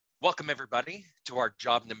Welcome everybody to our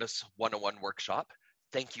JobNimbus 101 workshop.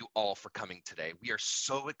 Thank you all for coming today. We are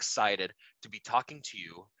so excited to be talking to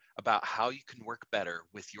you about how you can work better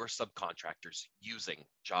with your subcontractors using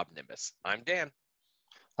JobNimbus. I'm Dan.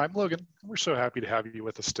 I'm Logan. We're so happy to have you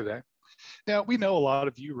with us today. Now, we know a lot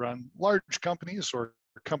of you run large companies or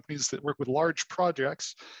companies that work with large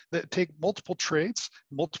projects that take multiple trades,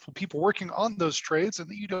 multiple people working on those trades, and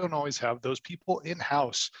that you don't always have those people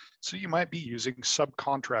in-house. So you might be using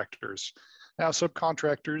subcontractors. Now,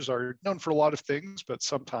 subcontractors are known for a lot of things, but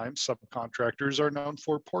sometimes subcontractors are known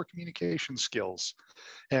for poor communication skills.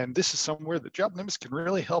 And this is somewhere that JobNimbus can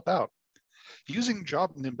really help out. Using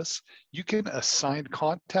JobNimbus, you can assign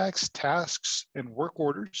contacts, tasks, and work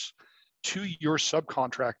orders to your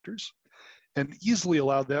subcontractors and easily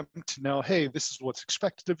allow them to know, hey, this is what's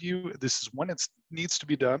expected of you, this is when it needs to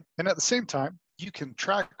be done. And at the same time, you can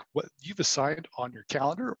track what you've assigned on your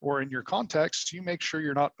calendar or in your contacts so you make sure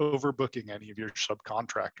you're not overbooking any of your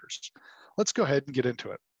subcontractors. Let's go ahead and get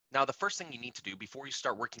into it. Now, the first thing you need to do before you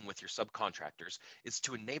start working with your subcontractors is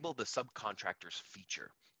to enable the subcontractors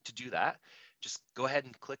feature. To do that, just go ahead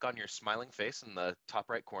and click on your smiling face in the top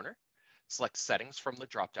right corner, select settings from the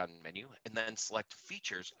drop-down menu, and then select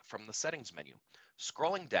features from the settings menu.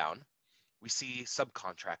 Scrolling down, we see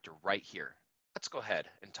subcontractor right here. Let's go ahead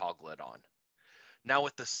and toggle it on. Now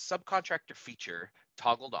with the subcontractor feature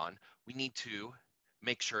toggled on, we need to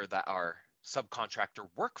make sure that our subcontractor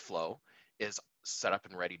workflow is set up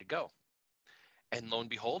and ready to go. And lo and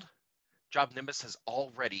behold, JobNimbus has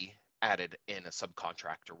already added in a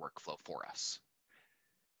subcontractor workflow for us.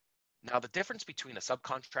 Now, the difference between a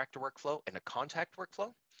subcontractor workflow and a contact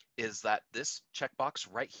workflow is that this checkbox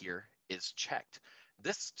right here is checked.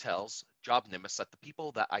 This tells JobNimbus that the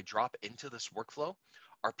people that I drop into this workflow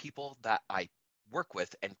are people that I work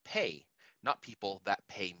with and pay, not people that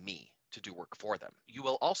pay me to do work for them. You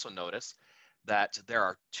will also notice that there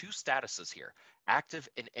are two statuses here, active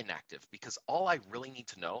and inactive, because all I really need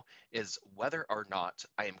to know is whether or not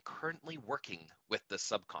I am currently working with this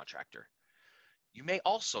subcontractor. You may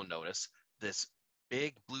also notice this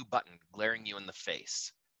big blue button glaring you in the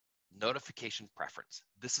face, notification preference.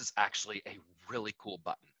 This is actually a really cool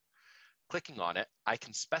button. Clicking on it, I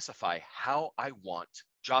can specify how I want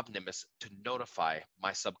JobNimbus to notify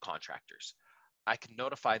my subcontractors. I can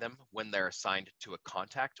notify them when they're assigned to a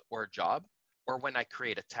contact or a job, or when I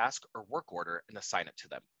create a task or work order and assign it to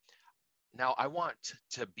them. Now, I want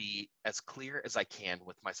to be as clear as I can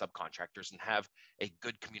with my subcontractors and have a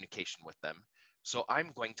good communication with them. So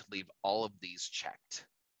I'm going to leave all of these checked.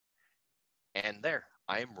 And there,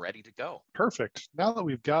 I am ready to go. Perfect. Now that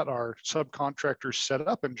we've got our subcontractors set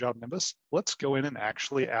up in JobNimbus, let's go in and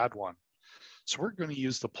actually add one. So we're going to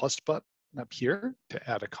use the plus button up here to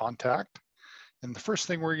add a contact. And the first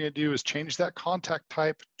thing we're going to do is change that contact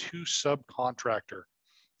type to subcontractor,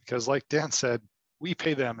 because like Dan said, we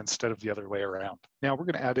pay them instead of the other way around. Now we're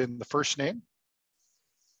going to add in the first name,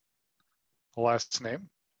 the last name,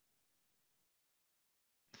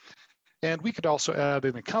 and we could also add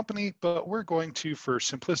in a company, but we're going to, for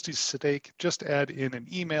simplicity's sake, just add in an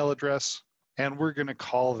email address, and we're going to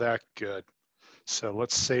call that good. So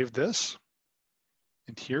let's save this.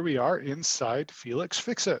 And here we are inside Felix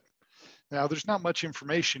Fixit. Now, there's not much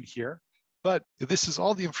information here, but this is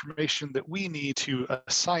all the information that we need to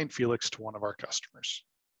assign Felix to one of our customers.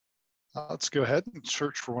 Let's go ahead and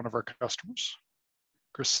search for one of our customers,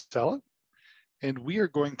 Grisella, and we are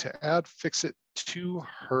going to add Fixit to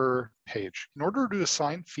her page. In order to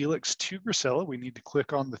assign Felix to Grisella, we need to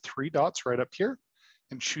click on the three dots right up here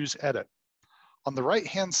and choose Edit. On the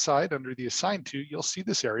right-hand side under the Assign To, you'll see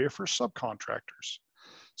this area for subcontractors.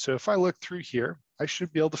 So if I look through here, I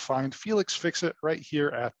should be able to find Felix Fixit right here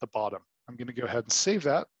at the bottom. I'm going to go ahead and save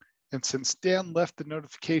that. And since Dan left the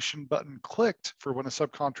notification button clicked for when a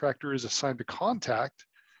subcontractor is assigned a contact,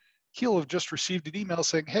 he'll have just received an email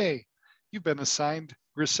saying, hey, you've been assigned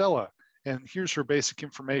Grisella, and here's her basic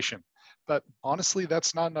information. But honestly,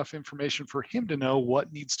 that's not enough information for him to know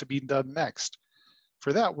what needs to be done next.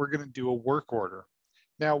 For that, we're going to do a work order.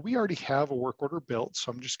 Now, we already have a work order built,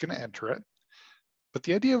 so I'm just going to enter it. But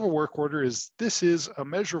the idea of a work order is this is a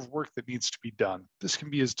measure of work that needs to be done. This can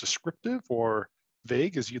be as descriptive or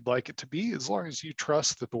vague as you'd like it to be, as long as you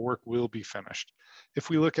trust that the work will be finished. If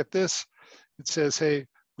we look at this, it says, hey,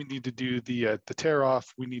 we need to do the tear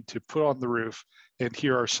off, we need to put on the roof, and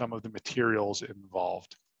here are some of the materials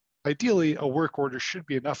involved. Ideally, a work order should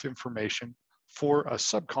be enough information for a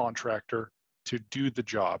subcontractor to do the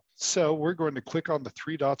job. So we're going to click on the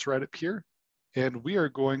three dots right up here, and we are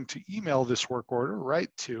going to email this work order right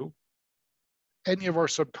to any of our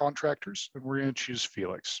subcontractors, and we're going to choose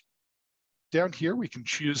Felix. Down here, we can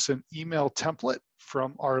choose an email template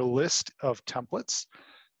from our list of templates.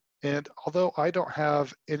 And although I don't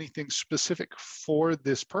have anything specific for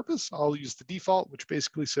this purpose, I'll use the default, which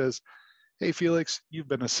basically says, hey, Felix, you've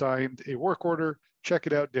been assigned a work order. Check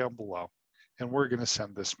it out down below. And we're going to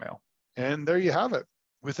send this mail. And there you have it.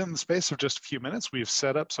 Within the space of just a few minutes, we've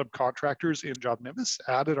set up subcontractors in JobNimbus,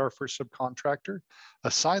 added our first subcontractor,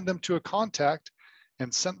 assigned them to a contact,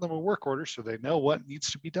 and sent them a work order so they know what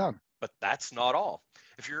needs to be done. But that's not all.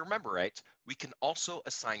 If you remember right, we can also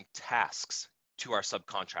assign tasks to our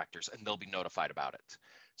subcontractors and they'll be notified about it.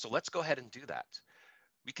 So let's go ahead and do that.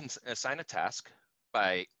 We can assign a task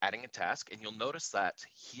by adding a task, and you'll notice that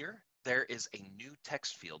here there is a new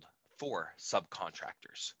text field for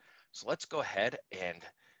subcontractors. So let's go ahead and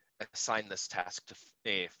assign this task to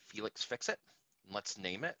Felix Fix-It. Let's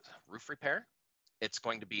name it roof repair. It's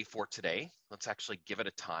going to be for today. Let's actually give it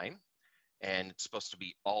a time, and it's supposed to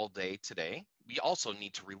be all day today. We also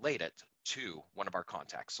need to relate it to one of our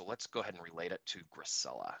contacts. So let's go ahead and relate it to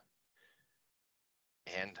Grisella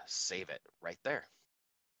and save it right there.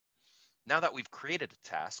 Now that we've created a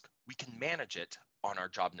task, we can manage it on our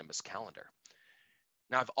JobNimbus calendar.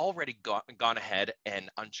 Now I've already gone ahead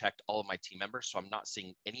and unchecked all of my team members, so I'm not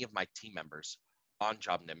seeing any of my team members on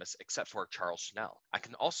JobNimbus except for Charles Schnell. I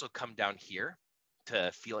can also come down here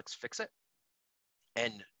to Felix Fix-It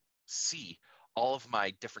and see all of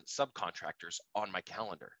my different subcontractors on my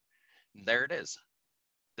calendar. And there it is.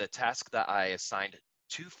 The task that I assigned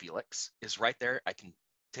to Felix is right there. I can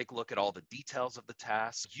take a look at all the details of the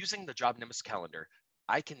task. Using the JobNimbus calendar,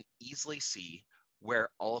 I can easily see where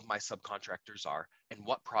all of my subcontractors are and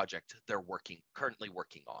what project they're currently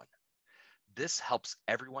working on. This helps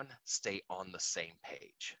everyone stay on the same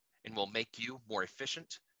page and will make you more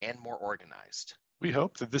efficient and more organized. We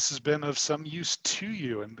hope that this has been of some use to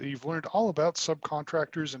you and that you've learned all about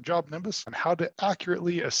subcontractors and JobNimbus and how to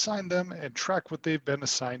accurately assign them and track what they've been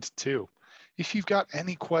assigned to. If you've got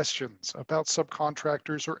any questions about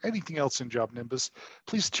subcontractors or anything else in JobNimbus,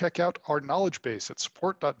 please check out our knowledge base at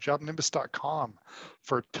support.jobnimbus.com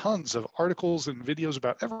for tons of articles and videos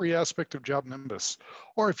about every aspect of JobNimbus.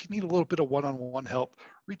 Or if you need a little bit of one-on-one help,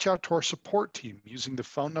 reach out to our support team using the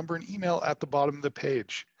phone number and email at the bottom of the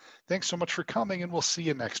page. Thanks so much for coming, and we'll see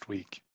you next week.